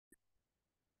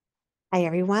Hi,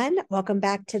 everyone. Welcome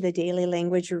back to the Daily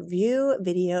Language Review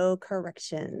video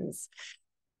corrections.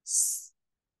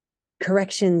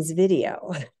 Corrections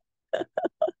video.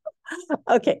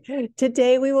 Okay,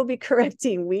 today we will be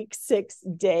correcting week 6,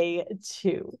 day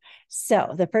 2.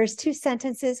 So the first 2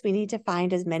 sentences, we need to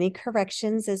find as many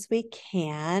corrections as we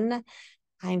can.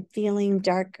 I'm feeling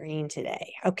dark green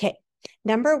today. Okay.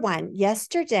 Number 1,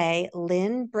 yesterday,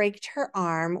 Lynn braked her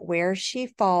arm where she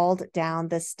falled down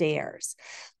the stairs.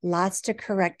 Lots to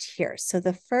correct here. So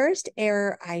the first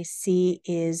error I see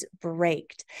is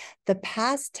braked. The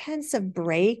past tense of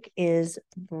break is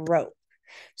broke.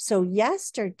 So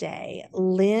yesterday,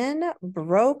 Lynn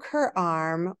broke her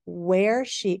arm where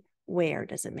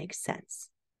does it make sense?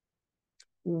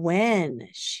 When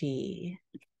she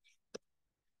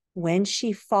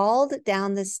falled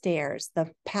down the stairs, the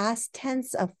past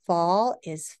tense of fall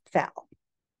is fell.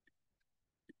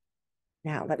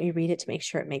 Now, let me read it to make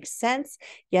sure it makes sense.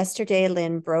 Yesterday,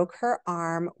 Lynn broke her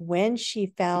arm when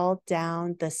she fell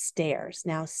down the stairs.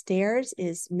 Now, stairs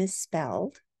is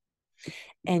misspelled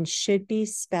and should be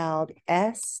spelled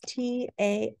S-T-A-I-R-S.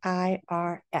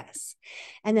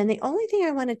 And then the only thing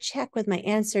I want to check with my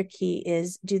answer key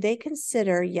is, do they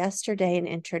consider yesterday an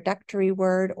introductory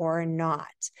word or not?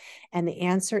 And the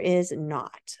answer is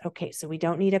not. Okay, so we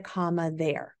don't need a comma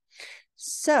there.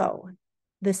 So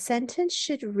the sentence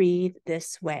should read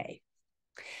this way.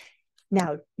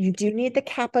 Now, you do need the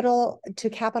capital to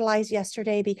capitalize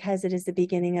yesterday because it is the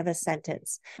beginning of a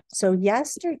sentence. So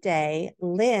yesterday,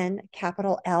 Lynn,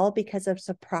 capital L because it's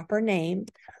a proper name,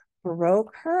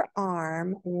 broke her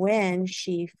arm when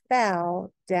she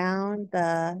fell down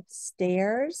the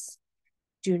stairs.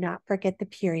 Do not forget the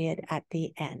period at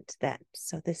the end then.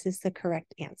 So this is the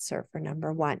correct answer for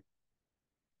number 1.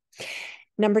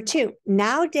 Number 2,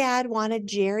 now Dad wanted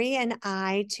Jerry and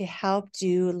I to help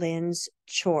do Lynn's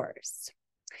chores.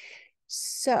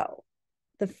 So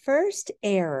the first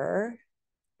error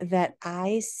that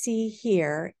I see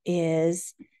here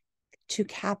is to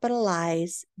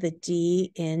capitalize the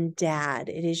D in Dad.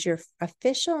 It is your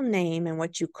official name and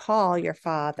what you call your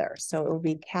father. So it will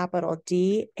be capital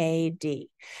D-A-D.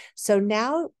 So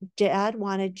now Dad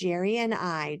wanted Jerry and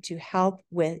I to help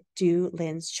do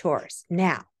Lynn's chores.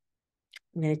 Now,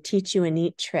 I'm going to teach you a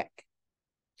neat trick.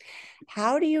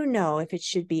 How do you know if it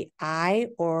should be I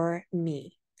or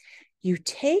me? You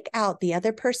take out the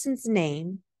other person's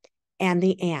name and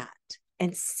the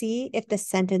and see if the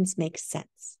sentence makes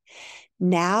sense.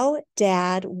 Now,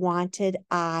 Dad wanted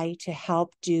I to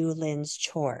help do Lynn's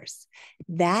chores.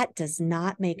 That does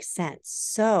not make sense.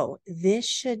 So this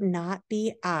should not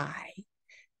be I.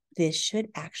 This should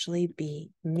actually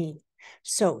be me.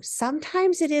 So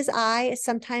sometimes it is I,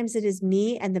 sometimes it is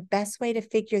me. And the best way to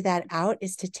figure that out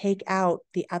is to take out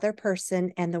the other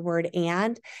person and the word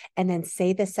and then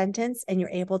say the sentence, and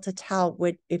you're able to tell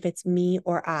if it's me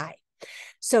or I.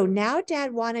 So now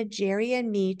Dad wanted Jerry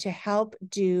and me to help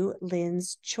do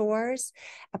Lynn's chores.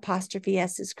 Apostrophe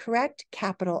S is correct.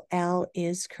 Capital L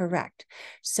is correct.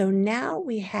 So now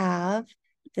we have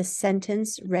the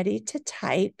sentence ready to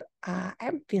type.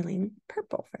 I'm feeling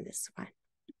purple for this one.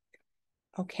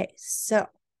 Okay, so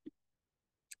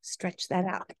stretch that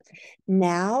out.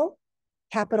 Now,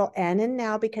 capital N and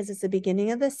now because it's the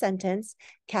beginning of the sentence,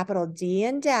 capital D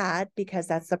and Dad because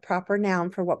that's the proper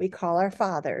noun for what we call our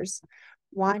fathers,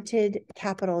 wanted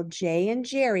capital J and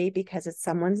Jerry because it's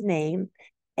someone's name,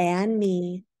 and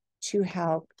me to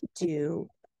help do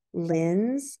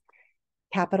Lynn's.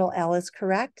 Capital L is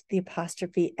correct. The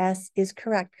apostrophe S is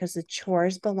correct because the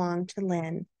chores belong to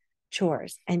Lynn.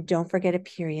 Chores. And don't forget a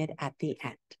period at the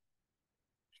end.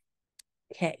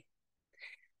 Okay.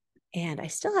 And I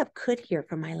still have could here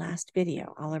from my last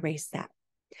video. I'll erase that.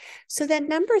 So then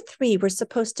number 3, we're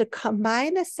supposed to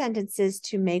combine the sentences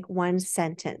to make one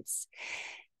sentence.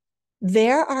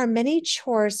 There are many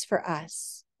chores for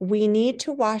us. We need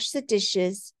to wash the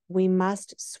dishes. We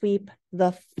must sweep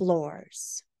the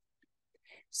floors.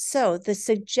 So the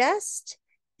suggested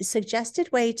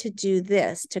way to do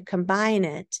this, to combine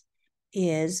it,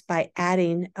 is by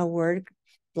adding a word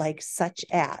like such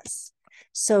as.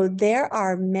 So there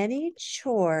are many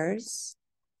chores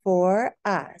for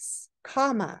us,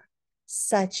 comma,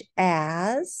 such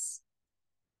as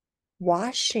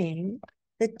washing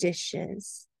the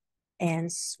dishes and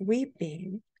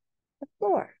sweeping the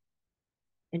floor.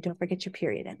 And don't forget your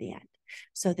period at the end.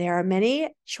 So there are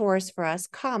many chores for us,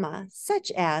 comma, such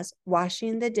as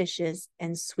washing the dishes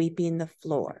and sweeping the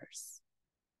floors.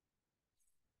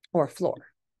 Or floor,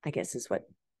 I guess is what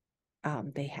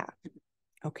they have.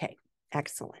 Okay,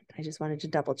 excellent. I just wanted to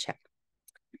double check.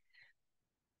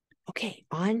 Okay,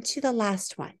 on to the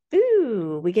last one.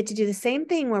 Ooh, we get to do the same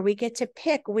thing where we get to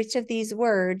pick which of these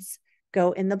words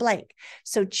go in the blank.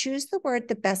 So choose the word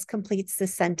that best completes the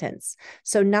sentence.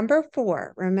 So number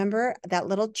 4, remember that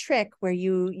little trick where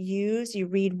you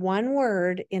read one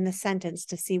word in the sentence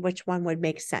to see which one would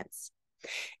make sense.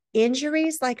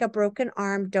 Injuries like a broken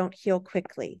arm don't heal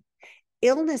quickly.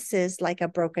 Illnesses like a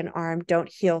broken arm don't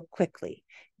heal quickly.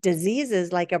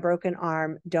 Diseases like a broken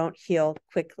arm don't heal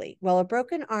quickly. Well, a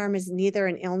broken arm is neither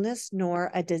an illness nor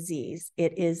a disease.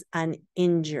 It is an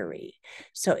injury.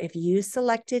 So if you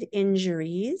selected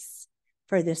injuries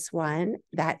for this one,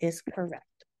 that is correct.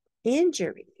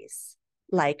 Injuries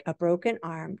like a broken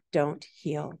arm don't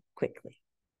heal quickly.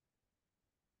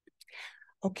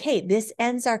 Okay, this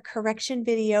ends our correction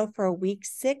video for week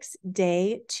 6,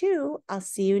 day 2. I'll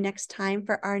see you next time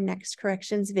for our next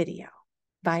corrections video.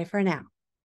 Bye for now.